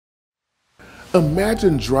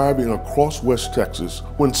Imagine driving across West Texas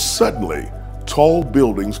when suddenly tall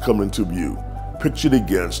buildings come into view, pictured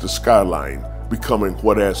against the skyline, becoming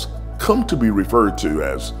what has come to be referred to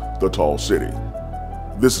as the Tall City.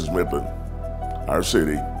 This is Midland, our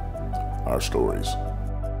city, our stories.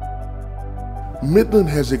 Midland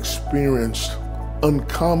has experienced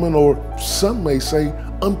uncommon, or some may say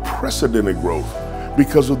unprecedented growth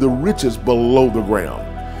because of the riches below the ground.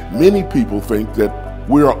 Many people think that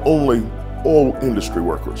we are only oil industry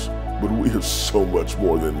workers, but we are so much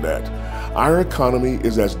more than that. Our economy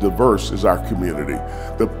is as diverse as our community.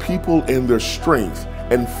 The people and their strength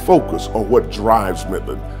and focus are what drives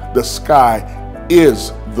Midland. The sky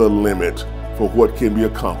is the limit for what can be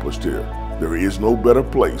accomplished here. There is no better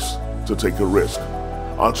place to take a risk.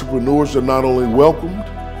 Entrepreneurs are not only welcomed,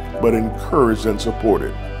 but encouraged and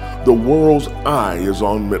supported. The world's eye is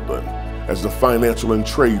on Midland as the financial and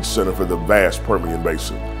trade center for the vast Permian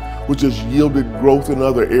Basin, which has yielded growth in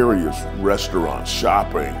other areas: restaurants,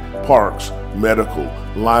 shopping, parks, medical,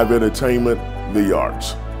 live entertainment, the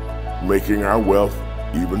arts, making our wealth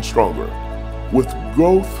even stronger. With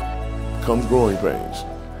growth comes growing pains.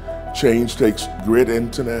 Change takes grit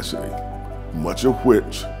and tenacity, much of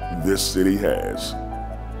which this city has.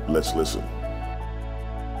 Let's listen.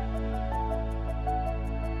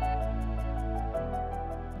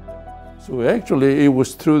 So actually, it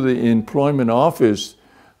was through the employment office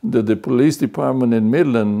that the police department in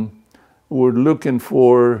Midland were looking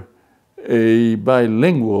for a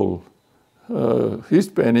bilingual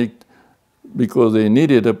Hispanic, because they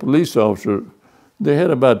needed a police officer. They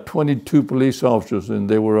had about 22 police officers, and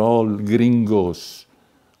they were all gringos,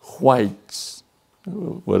 whites,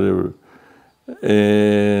 whatever.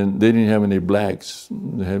 And they didn't have any blacks.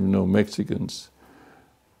 They had no Mexicans.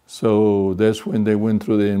 So that's when they went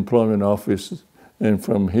through the employment office, and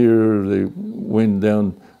from here they went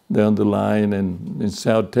down the line and in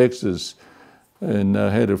South Texas. And I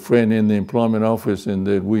had a friend in the employment office, and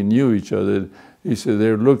that we knew each other. He said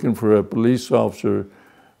they're looking for a police officer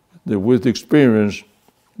that with experience,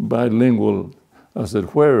 bilingual. I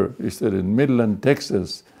said, where? He said, in Midland,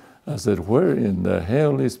 Texas. I said, where in the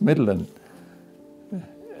hell is Midland?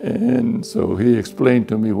 And so he explained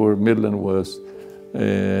to me where Midland was,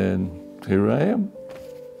 and here I am.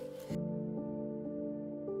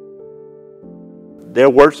 There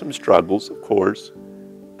were some struggles, of course,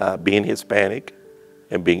 being Hispanic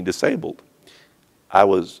and being disabled. I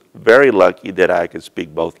was very lucky that I could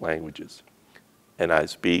speak both languages. And I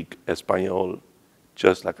speak Espanol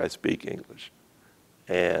just like I speak English.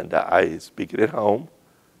 And I speak it at home.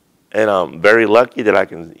 And I'm very lucky that I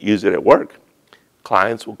can use it at work.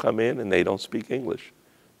 Clients will come in and they don't speak English.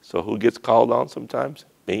 So who gets called on sometimes?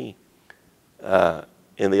 Me.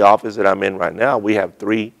 In the office that I'm in right now, we have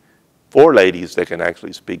 4 ladies that can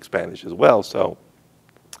actually speak Spanish as well. So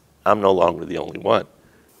I'm no longer the only one.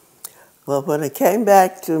 Well, when I came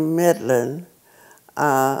back to Midland,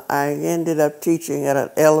 I ended up teaching at an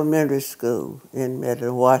elementary school in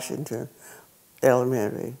Midland, Washington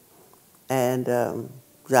Elementary. And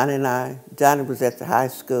Johnny was at the high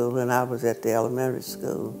school and I was at the elementary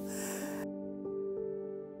school.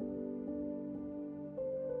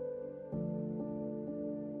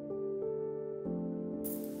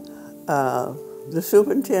 The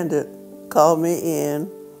superintendent called me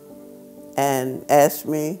in and asked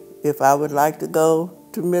me if I would like to go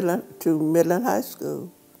to Midland High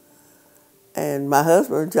School. And my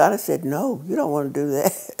husband, Johnny, said, no, you don't want to do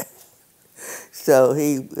that. So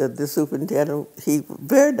the superintendent, he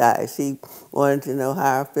very nice. He wanted to know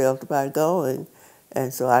how I felt about going.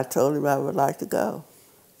 And so I told him I would like to go.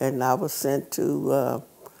 And I was sent to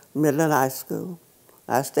Midland High School.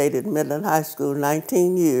 I stayed at Midland High School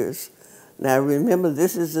 19 years. Now remember,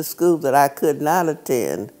 this is the school that I could not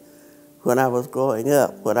attend when I was growing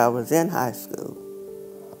up, when I was in high school.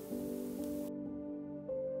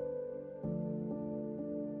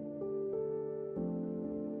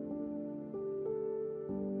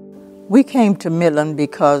 We came to Midland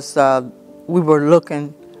because we were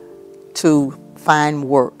looking to find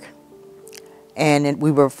work. And we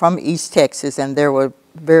were from East Texas, and there were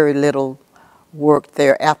very little work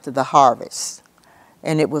there after the harvest.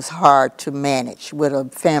 And it was hard to manage with a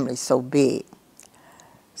family so big.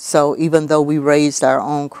 So even though we raised our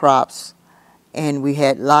own crops and we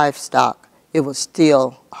had livestock, it was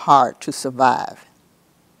still hard to survive.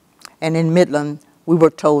 And in Midland, we were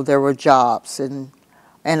told there were jobs and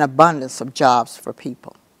an abundance of jobs for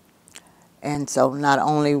people. And so not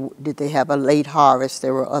only did they have a late harvest,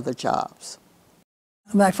 there were other jobs.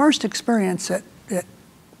 My first experience at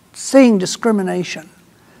seeing discrimination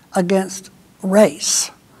against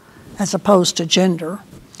race as opposed to gender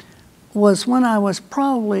was when I was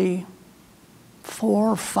probably 4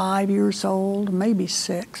 or 5 years old, maybe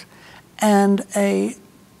 6, and a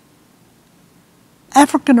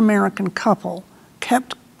African-American couple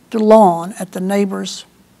kept the lawn at the neighbor's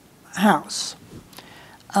house.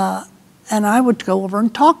 And I would go over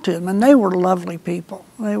and talk to them, and they were lovely people.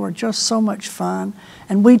 They were just so much fun.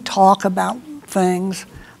 And we'd talk about things,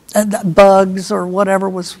 bugs or whatever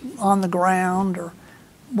was on the ground or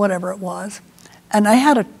whatever it was. And they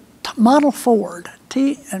had a Model Ford,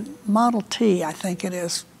 Model T, I think it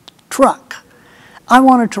is, truck. I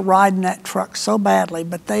wanted to ride in that truck so badly,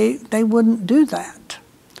 but they wouldn't do that.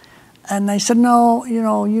 And they said, no, you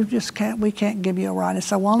know, you just can't, we can't give you a ride. I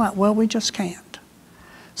said, well, not, well, we just can't.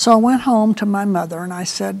 So I went home to my mother and I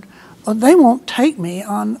said, well, they won't take me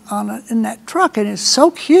in that truck. It is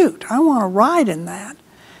so cute. I want to ride in that.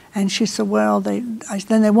 And she said, well, then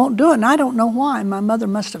they won't do it. And I don't know why. My mother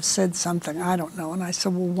must have said something. I don't know. And I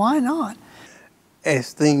said, well, why not?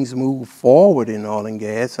 As things move forward in oil and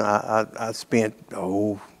gas, I spent,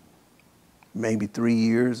 maybe 3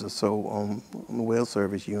 years or so on the well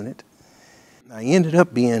service unit. I ended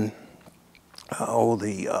up being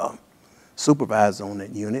the supervisor on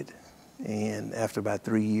that unit, and after about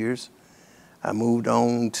 3 years, I moved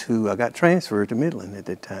on to, I got transferred to Midland at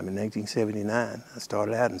that time in 1979. I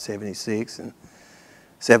started out in 76, and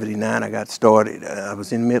 79 I got started. I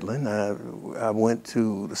was in Midland. I went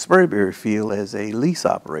to the Spurberry field as a lease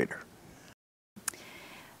operator.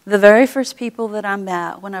 The very first people that I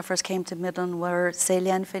met when I first came to Midland were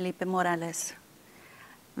Celia and Felipe Morales.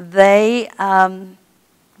 They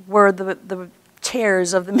were the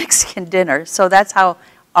chairs of the Mexican dinner, so that's how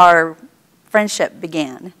our friendship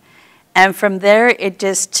began. And from there, it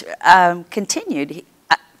just continued.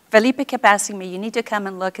 Felipe kept asking me, you need to come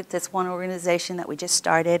and look at this one organization that we just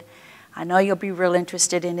started. I know you'll be real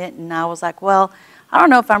interested in it. And I was like, well, I don't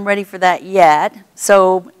know if I'm ready for that yet.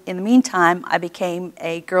 So in the meantime, I became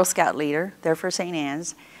a Girl Scout leader there for St.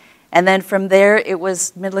 Anne's. And then from there, it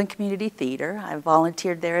was Midland Community Theater. I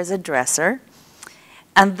volunteered there as a dresser.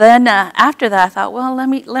 And then after that, I thought, well, let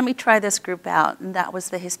me try this group out. And that was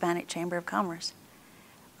the Hispanic Chamber of Commerce.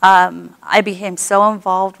 I became so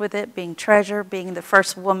involved with it, being treasurer, being the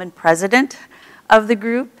first woman president of the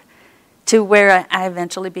group, to where I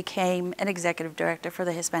eventually became an executive director for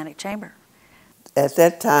the Hispanic Chamber. At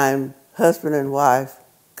that time, husband and wife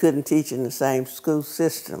couldn't teach in the same school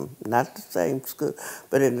system, not the same school,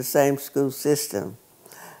 but in the same school system.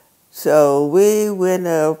 So we went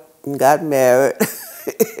up and got married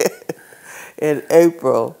in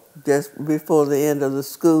April, just before the end of the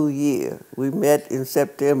school year. We met in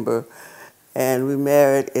September and we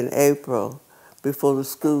married in April before the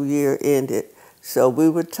school year ended. So we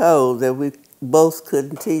were told that we both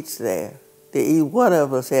couldn't teach there. One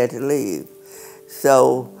of us had to leave.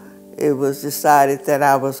 So it was decided that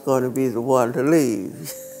I was going to be the one to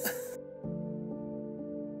leave.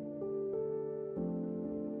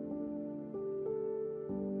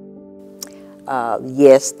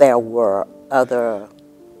 Yes, there were other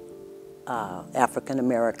African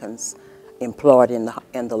Americans employed in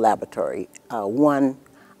the laboratory. One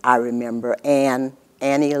I remember,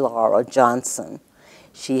 Annie Laura Johnson.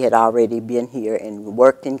 She had already been here and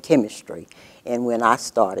worked in chemistry. And when I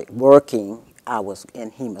started working, I was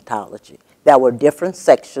in hematology. There were different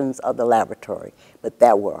sections of the laboratory, but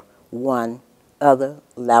there were one other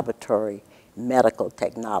laboratory medical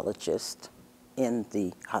technologist in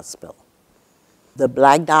the hospital. The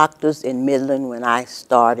black doctors in Midland when I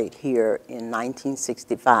started here in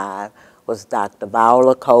 1965 was Dr.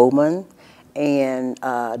 Viola Coleman and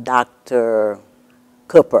Dr.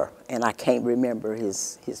 Cooper, and I can't remember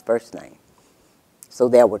his first name. So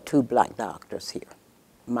there were 2 black doctors here.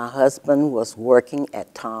 My husband was working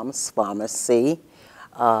at Tom's Pharmacy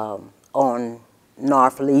on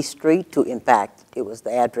North Lee Street. In fact,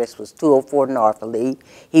 the address was 204 North Lee.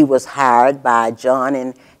 He was hired by John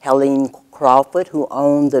and Helene Crawford, who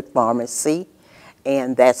owned the pharmacy,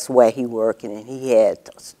 and that's where he worked, and he had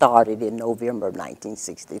started in November of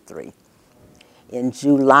 1963. In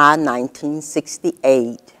July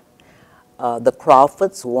 1968, the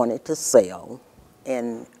Crawfords wanted to sell,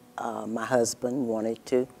 and my husband wanted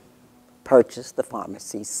to purchase the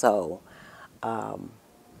pharmacy, so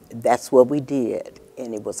that's what we did,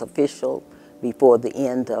 and it was official before the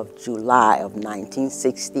end of July of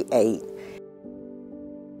 1968.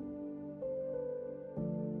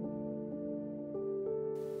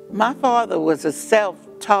 My father was a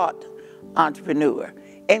self-taught entrepreneur.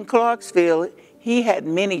 In Clarksville, he had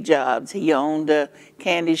many jobs. He owned a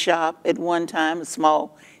candy shop at one time, a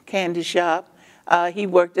small candy shop. He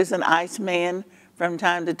worked as an iceman from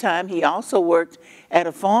time to time. He also worked at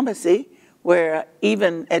a pharmacy where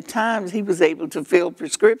even at times he was able to fill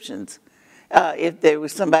prescriptions if there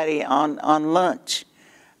was somebody on lunch.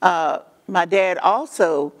 My dad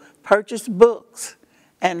also purchased books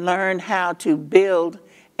and learned how to build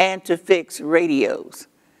and to fix radios.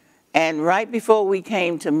 And right before we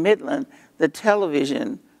came to Midland, the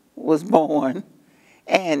television was born.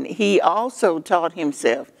 And he also taught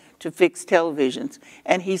himself to fix televisions.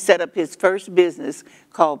 And he set up his first business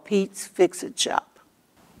called Pete's Fix-It Shop.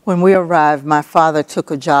 When we arrived, my father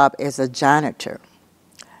took a job as a janitor.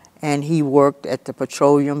 And he worked at the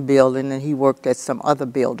petroleum building, and he worked at some other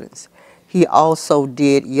buildings. He also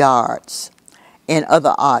did yards and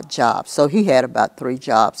other odd jobs. So he had about 3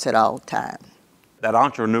 jobs at all times. That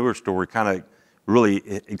entrepreneur story kind of really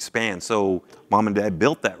expands. So Mom and Dad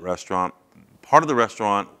built that restaurant. Part of the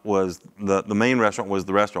restaurant was, the main restaurant was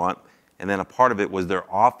the restaurant, and then a part of it was their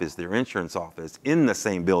office, their insurance office, in the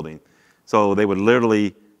same building. So they would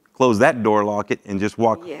literally close that door, lock it, and just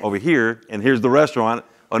walk over here, and here's the restaurant,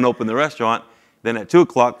 and open the restaurant. Then at 2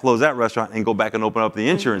 o'clock, close that restaurant and go back and open up the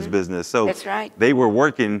insurance business. So that's right. They were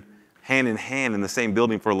working hand in hand in the same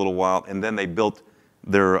building for a little while, and then they built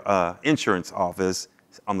their insurance office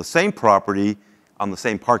on the same property, on the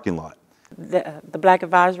same parking lot. The Black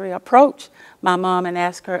Advisory approached my mom and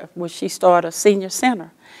asked her, would she start a senior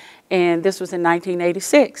center? And this was in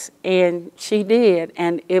 1986, and she did,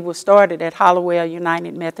 and it was started at Hollowell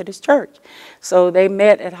United Methodist Church. So they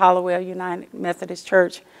met at Hollowell United Methodist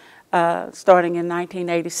Church starting in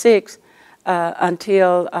 1986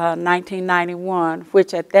 until 1991,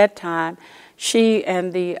 which at that time, she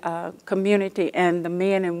and the community and the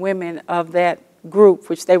men and women of that group,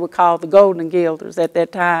 which they would call the Golden Guilders at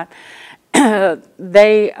that time,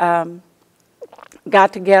 they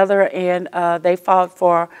got together and they fought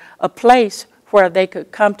for a place where they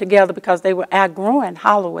could come together because they were outgrowing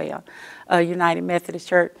Hollowell United Methodist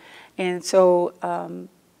Church. And so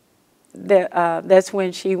that's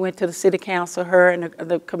when she went to the city council, her and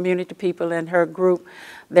the community people in her group,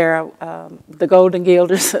 the Golden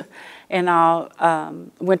Guilders and all,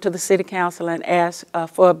 went to the city council and asked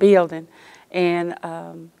for a building. And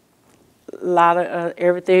a lot of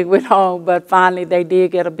everything went on, but finally they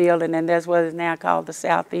did get a building, and that's what is now called the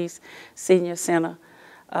Southeast Senior Center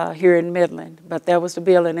here in Midland. But that was the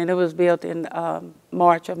building, and it was built in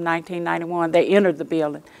March of 1991. They entered the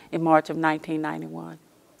building in March of 1991.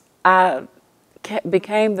 I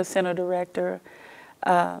became the center director,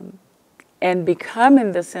 and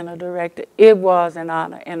becoming the center director, it was an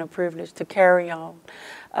honor and a privilege to carry on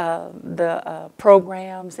the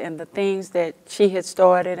programs and the things that she had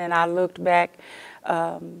started, and I looked back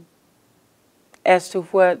as to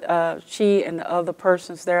what she and the other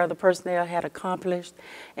persons there had accomplished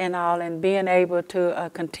and all, and being able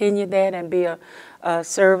to continue that and be a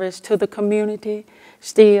service to the community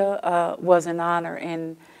still was an honor.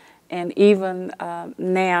 And even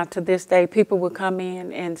now, to this day, people will come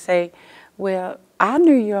in and say, well, I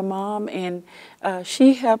knew your mom, and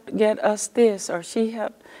she helped get us this, or she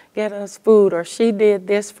helped get us food, or she did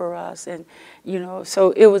this for us. And, you know,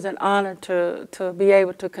 so it was an honor to be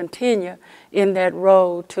able to continue in that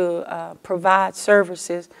role to provide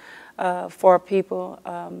services for people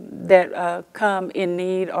that come in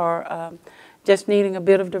need, or just needing a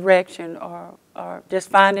bit of direction, or just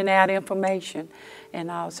finding out information. And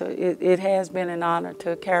also, it has been an honor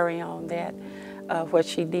to carry on that, what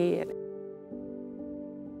she did.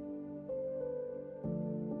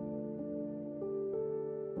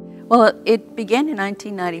 Well, it began in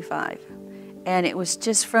 1995, and it was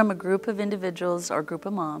just from a group of individuals or group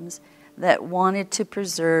of moms that wanted to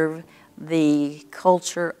preserve the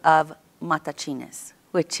culture of matachines,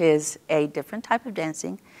 which is a different type of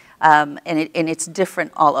dancing. And it's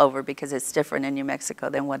different all over because it's different in New Mexico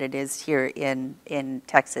than what it is here in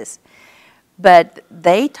Texas. But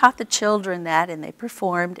they taught the children that, and they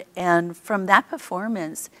performed, and from that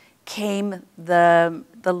performance came the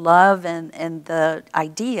love and the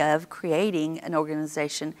idea of creating an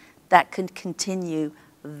organization that could continue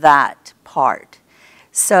that part.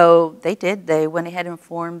 So they did. They went ahead and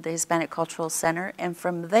formed the Hispanic Cultural Center, and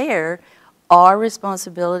from there, our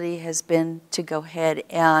responsibility has been to go ahead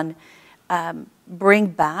and bring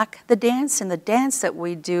back the dance. And the dance that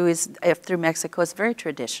we do is through Mexico is very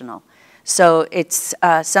traditional. So it's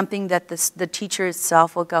something that the teacher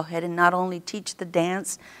itself will go ahead and not only teach the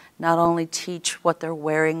dance, not only teach what they're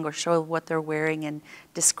wearing or show what they're wearing and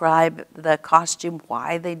describe the costume,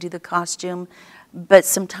 why they do the costume, but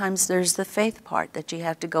sometimes there's the faith part that you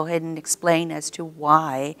have to go ahead and explain as to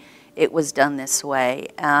why it was done this way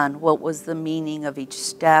and what was the meaning of each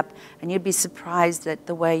step. And you'd be surprised at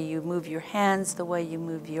the way you move your hands, the way you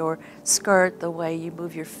move your skirt, the way you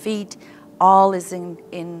move your feet, all is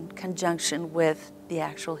in conjunction with the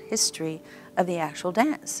actual history of the actual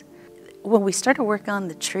dance. When we started working on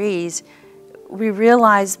the trees, we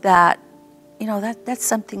realized that, you know, that's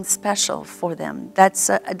something special for them. That's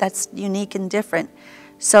unique and different.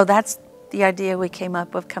 So that's the idea we came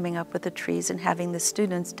up with, coming up with the trees and having the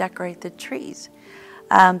students decorate the trees.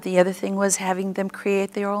 The other thing was having them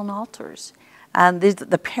create their own altars.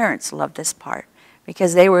 The parents loved this part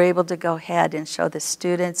because they were able to go ahead and show the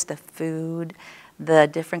students the food, the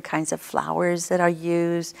different kinds of flowers that are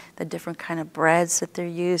used, the different kind of breads that they're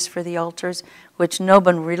used for the altars, which no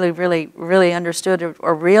one really understood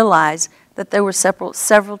or realized that there were several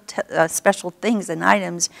special things and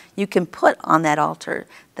items you can put on that altar,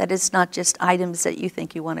 that it's not just items that you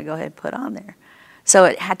think you want to go ahead and put on there. So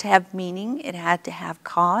it had to have meaning, it had to have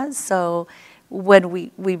cause. So when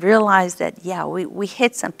we realized that, yeah, we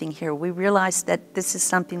hit something here, we realized that this is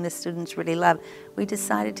something the students really love, we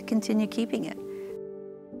decided to continue keeping it.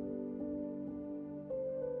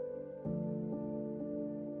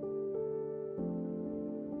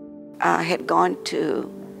 I had gone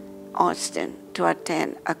to Austin to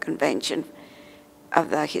attend a convention of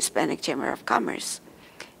the Hispanic Chamber of Commerce.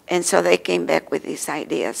 And so they came back with these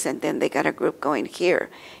ideas, and then they got a group going here.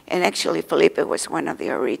 And actually, Felipe was one of the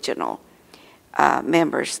original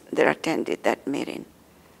members that attended that meeting.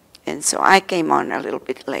 And so I came on a little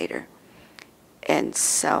bit later. And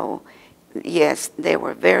so, yes, they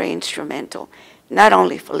were very instrumental. Not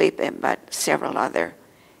only Felipe, but several other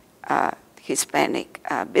Hispanic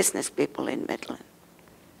business people in Midland.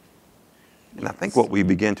 And I think what we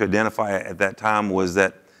began to identify at that time was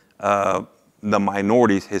that the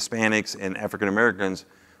minorities, Hispanics and African Americans,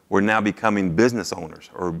 were now becoming business owners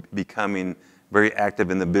or becoming very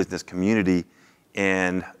active in the business community,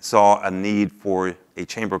 and saw a need for a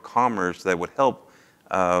chamber of commerce that would help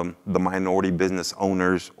the minority business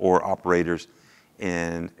owners or operators.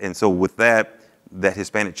 And so with that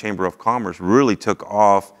Hispanic Chamber of Commerce really took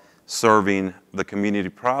off, serving the community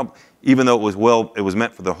problem. Even though it was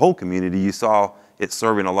meant for the whole community, you saw it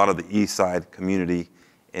serving a lot of the East Side community.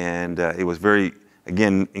 And it was very,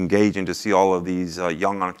 again, engaging to see all of these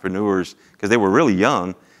young entrepreneurs, because they were really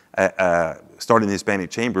young, starting the Hispanic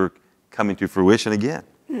Chamber, coming to fruition again.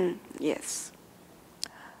 Yes.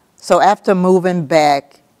 So after moving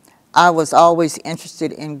back, I was always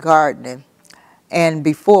interested in gardening. And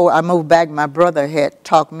before I moved back, my brother had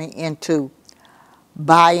talked me into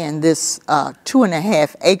buying this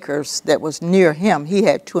 2.5 acres that was near him. He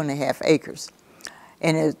had 2.5 acres.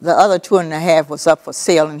 And the other 2.5 was up for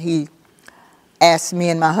sale, and he asked me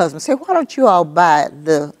and my husband, said, why don't you all buy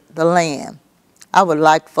the land? I would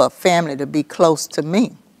like for a family to be close to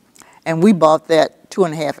me. And we bought that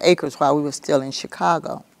 2.5 acres while we were still in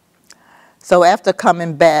Chicago. So after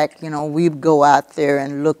coming back, you know, we'd go out there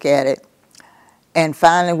and look at it. And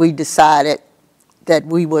finally we decided that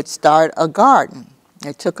we would start a garden.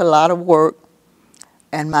 It took a lot of work,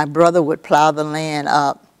 and my brother would plow the land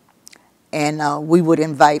up, and we would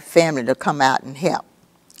invite family to come out and help.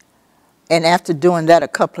 And after doing that a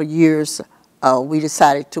couple of years, we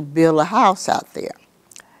decided to build a house out there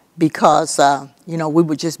because, you know, we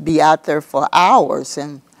would just be out there for hours,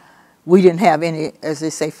 and we didn't have any, as they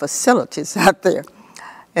say, facilities out there.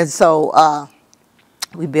 And so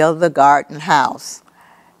we built the garden house,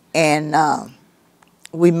 and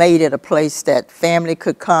we made it a place that family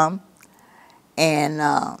could come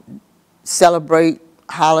and celebrate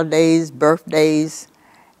holidays, birthdays,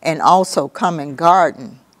 and also come and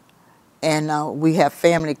garden. And we have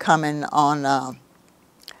family coming on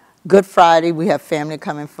Good Friday. We have family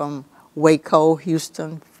coming from Waco,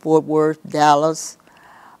 Houston, Fort Worth, Dallas,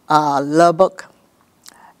 Lubbock,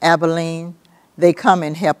 Abilene. They come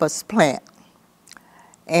and help us plant.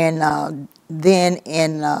 And then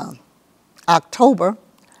in October,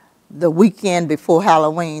 the weekend before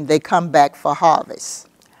Halloween, they come back for harvest.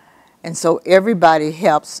 And so everybody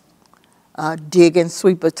helps digging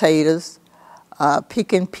sweet potatoes,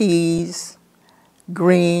 picking peas,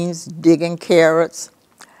 greens, digging carrots,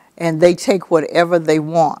 and they take whatever they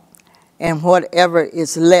want. And whatever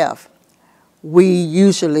is left, we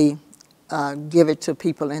usually give it to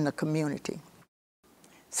people in the community.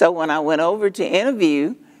 So when I went over to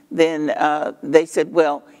interview, then they said,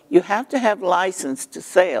 well, you have to have license to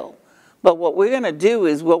sell. But what we're going to do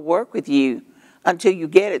is we'll work with you until you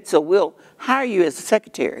get it. So we'll hire you as a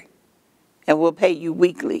secretary, and we'll pay you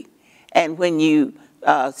weekly. And when you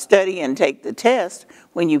study and take the test,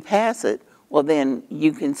 when you pass it, well, then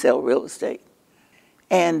you can sell real estate.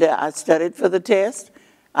 And I studied for the test.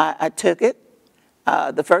 I took it.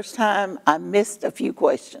 The first time I missed a few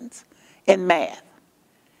questions in math.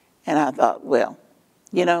 And I thought, well,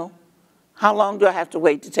 you know, how long do I have to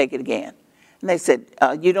wait to take it again? And they said,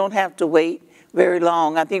 you don't have to wait very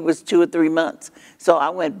long. I think it was 2 or 3 months. So I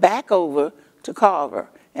went back over to Carver,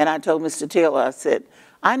 and I told Mr. Taylor, I said,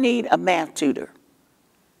 I need a math tutor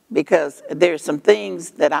because there's some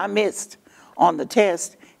things that I missed on the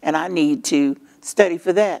test, and I need to study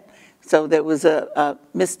for that. So there was Mr.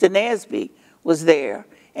 Nesby was there,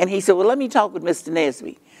 and he said, well, let me talk with Mr.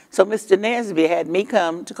 Nesby. So Mr. Nesby had me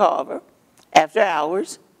come to Carver after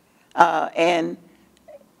hours, and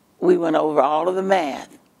we went over all of the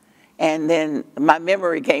math. And then my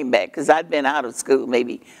memory came back because I'd been out of school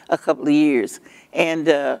maybe a couple of years.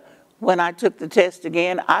 And when I took the test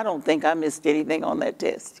again, I don't think I missed anything on that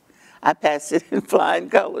test. I passed it in flying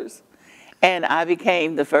colors. And I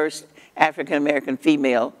became the first African-American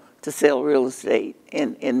female to sell real estate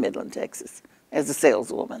in Midland, Texas, as a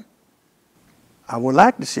saleswoman. I would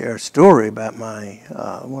like to share a story about my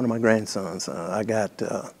one of my grandsons. I got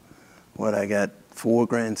 4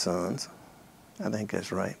 grandsons. I think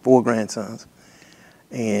that's right, 4 grandsons,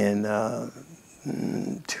 and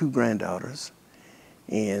 2 granddaughters,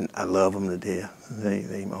 and I love them to death.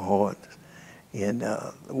 They my heart. And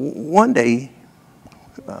one day,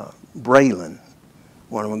 Braylon,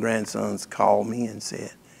 one of my grandsons, called me and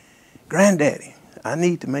said, "Granddaddy, I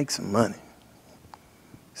need to make some money." I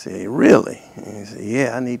said, "Really?" And he said,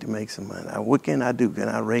 "Yeah, I need to make some money. What can I do? Can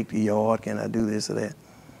I rake the yard? Can I do this or that?"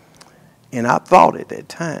 And I thought at that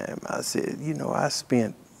time, I said, you know, I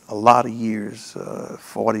spent a lot of years,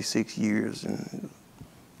 46 years in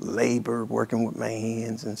labor, working with my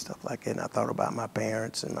hands and stuff like that. And I thought about my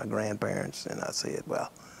parents and my grandparents, and I said,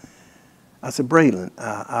 Braylon,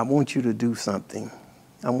 I want you to do something.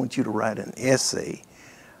 I want you to write an essay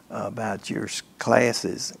about your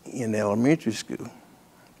classes in elementary school.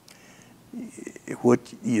 What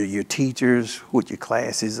your teachers, what your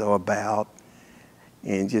classes are about,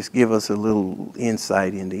 and just give us a little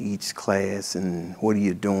insight into each class and what are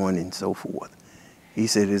you doing and so forth. He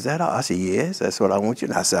said, "Is that all?" I said, "Yes, that's what I want you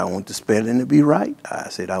to." I said, "I want the spelling to be right." I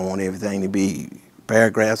said, "I want everything to be,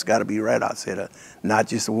 paragraphs got to be right." I said, "Not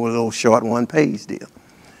just a little short 1-page deal."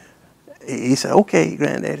 He said, "Okay,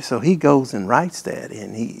 Granddaddy." So he goes and writes that,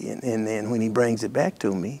 and then when he brings it back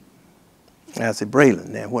to me, I said, "Braylon,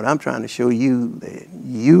 now what I'm trying to show you that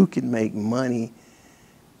you can make money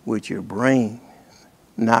with your brain,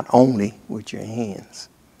 not only with your hands."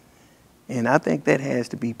 And I think that has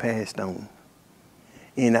to be passed on.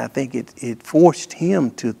 And I think it forced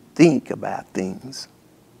him to think about things,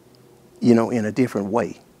 you know, in a different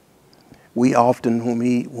way. We often,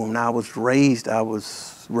 when I was raised,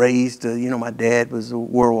 you know, my dad was a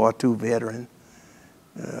World War II veteran,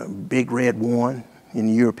 Big Red won in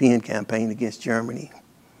the European campaign against Germany.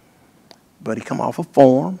 But he come off a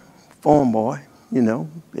farm boy, you know,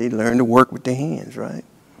 they learned to work with their hands, right?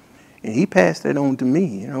 And he passed that on to me,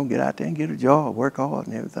 you know, get out there and get a job, work hard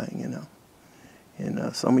and everything, you know.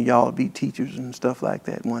 And some of y'all will be teachers and stuff like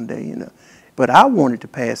that one day, you know. But I wanted to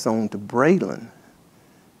pass on to Braylon.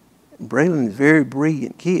 Braylon is a very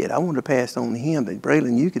brilliant kid. I wanted to pass on to him that,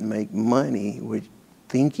 Braylon, you can make money with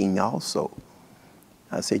thinking also.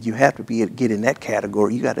 I said, you have to get in that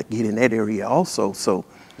category. You got to get in that area also. So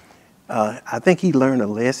I think he learned a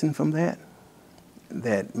lesson from that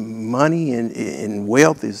money and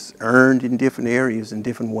wealth is earned in different areas in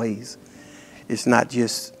different ways. It's not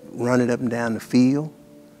just running up and down the field.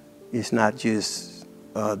 It's not just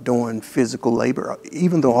doing physical labor,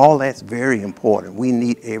 even though all that's very important. We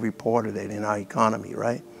need every part of that in our economy,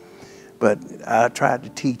 right? But I tried to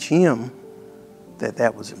teach him that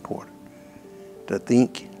that was important, to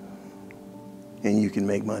think, and you can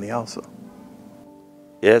make money also.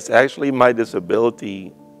 Yes, actually my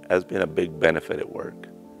disability has been a big benefit at work.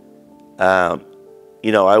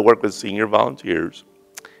 You know, I work with senior volunteers,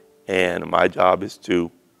 and my job is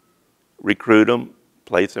to recruit them,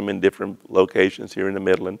 place them in different locations here in the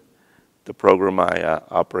Midland. The program I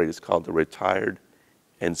operate is called the Retired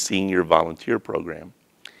and Senior Volunteer Program,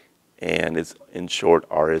 and it's in short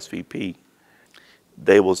RSVP.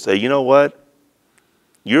 They will say, "You know what?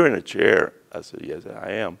 You're in a chair." I said, "Yes,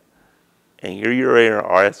 I am. And here you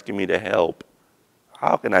are asking me to help.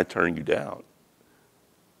 How can I turn you down?"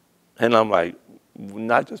 And I'm like,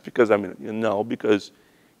 not just because no, because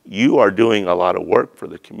you are doing a lot of work for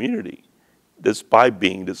the community despite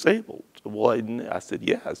being disabled. Well, I said,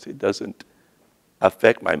 yes, it doesn't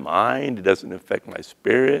affect my mind. It doesn't affect my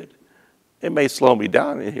spirit. It may slow me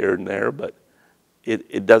down here and there, but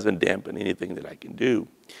it doesn't dampen anything that I can do.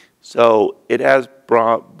 So it has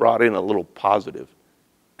brought in a little positive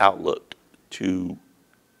outlook to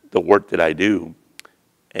the work that I do.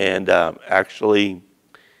 And actually,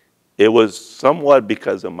 it was somewhat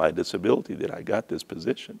because of my disability that I got this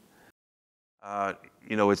position.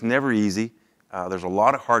 You know, it's never easy. There's a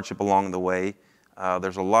lot of hardship along the way.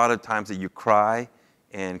 There's a lot of times that you cry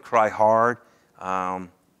and cry hard.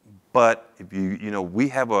 But if you know, we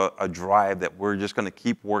have a drive that we're just going to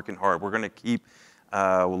keep working hard. We're going to keep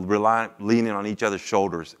leaning on each other's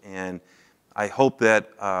shoulders. And I hope that,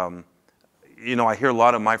 you know, I hear a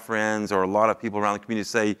lot of my friends or a lot of people around the community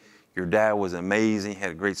say, your dad was amazing, he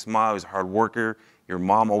had a great smile, he was a hard worker. Your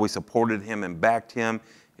mom always supported him and backed him.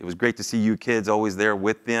 It was great to see you kids always there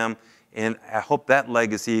with them. And I hope that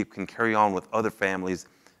legacy can carry on with other families,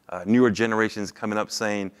 newer generations coming up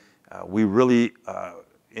saying, we really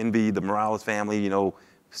envy the Morales family, you know,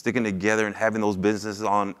 sticking together and having those businesses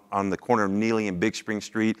on the corner of Neely and Big Spring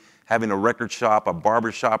Street, having a record shop, a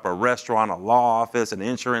barber shop, a restaurant, a law office, an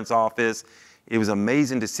insurance office. It was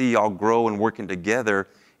amazing to see y'all grow and working together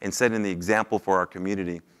and setting the example for our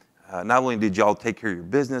community. Not only did y'all take care of your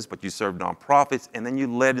business, but you served nonprofits, and then you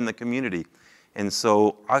led in the community. And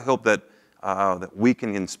so I hope that, that we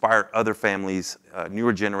can inspire other families,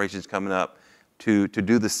 newer generations coming up, to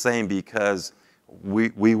do the same, because we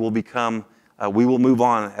will move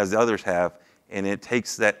on as the others have, and it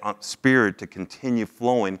takes that spirit to continue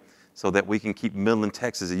flowing so that we can keep Midland,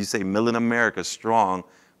 Texas, as you say, Midland, America, strong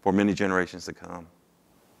for many generations to come.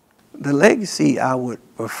 The legacy I would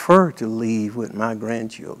prefer to leave with my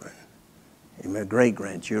grandchildren, and my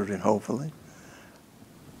great-grandchildren, hopefully,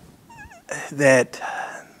 that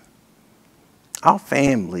our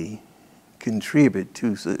family contribute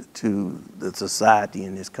to the society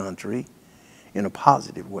in this country in a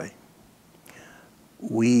positive way.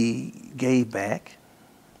 We gave back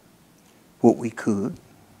what we could.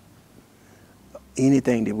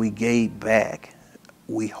 Anything that we gave back,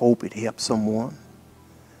 we hope it helps someone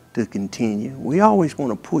to continue. We always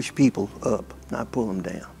want to push people up, not pull them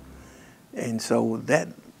down. And so that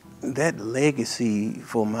legacy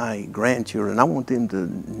for my grandchildren, I want them to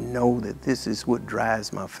know that this is what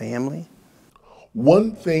drives my family.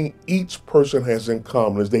 One thing each person has in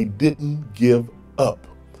common is they didn't give up.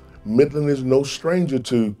 Midland is no stranger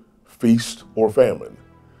to feast or famine.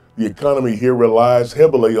 The economy here relies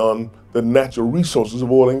heavily on the natural resources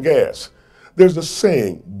of oil and gas. There's a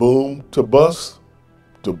saying, boom to bust,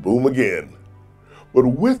 to boom again. But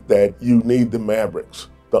with that, you need the mavericks,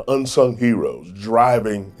 the unsung heroes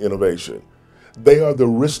driving innovation. They are the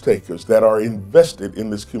risk takers that are invested in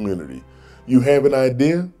this community. You have an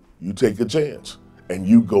idea, you take a chance, and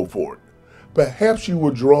you go for it. Perhaps you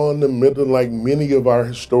were drawn to Midland like many of our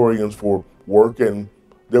historians for work, and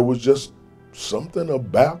there was just something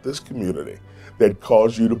about this community that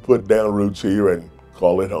caused you to put down roots here and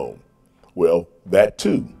call it home. Well, that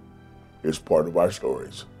too is part of our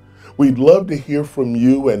stories. We'd love to hear from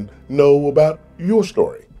you and know about your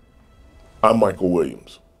story. I'm Michael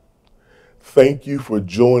Williams. Thank you for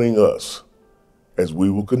joining us as we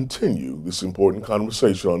will continue this important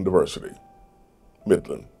conversation on diversity.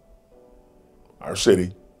 Midland, our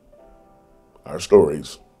city, our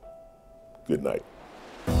stories. Good night.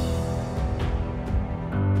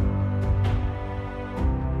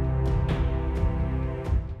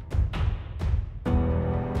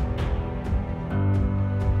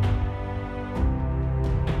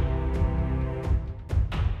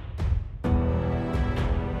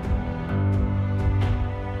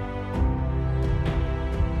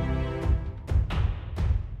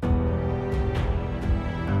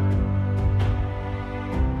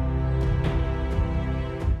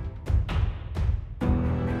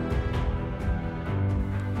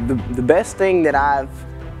 The best thing that I've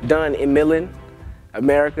done in Midland,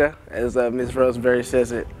 America, as Ms. Roseberry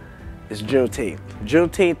says it, is Juneteenth.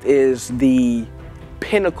 Juneteenth is the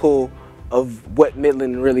pinnacle of what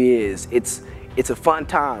Midland really is. It's a fun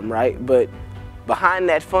time, right? But behind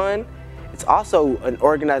that fun, it's also an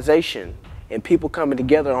organization and people coming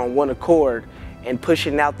together on one accord and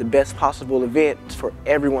pushing out the best possible events for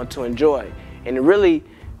everyone to enjoy. And really,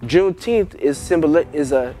 Juneteenth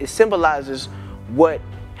it symbolizes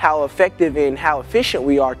how effective and how efficient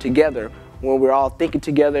we are together when we're all thinking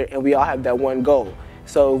together and we all have that one goal.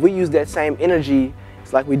 So if we use that same energy,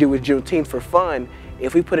 it's like we do with Juneteenth for fun,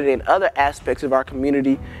 if we put it in other aspects of our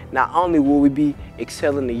community, not only will we be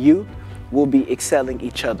excelling the youth, we'll be excelling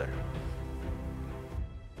each other.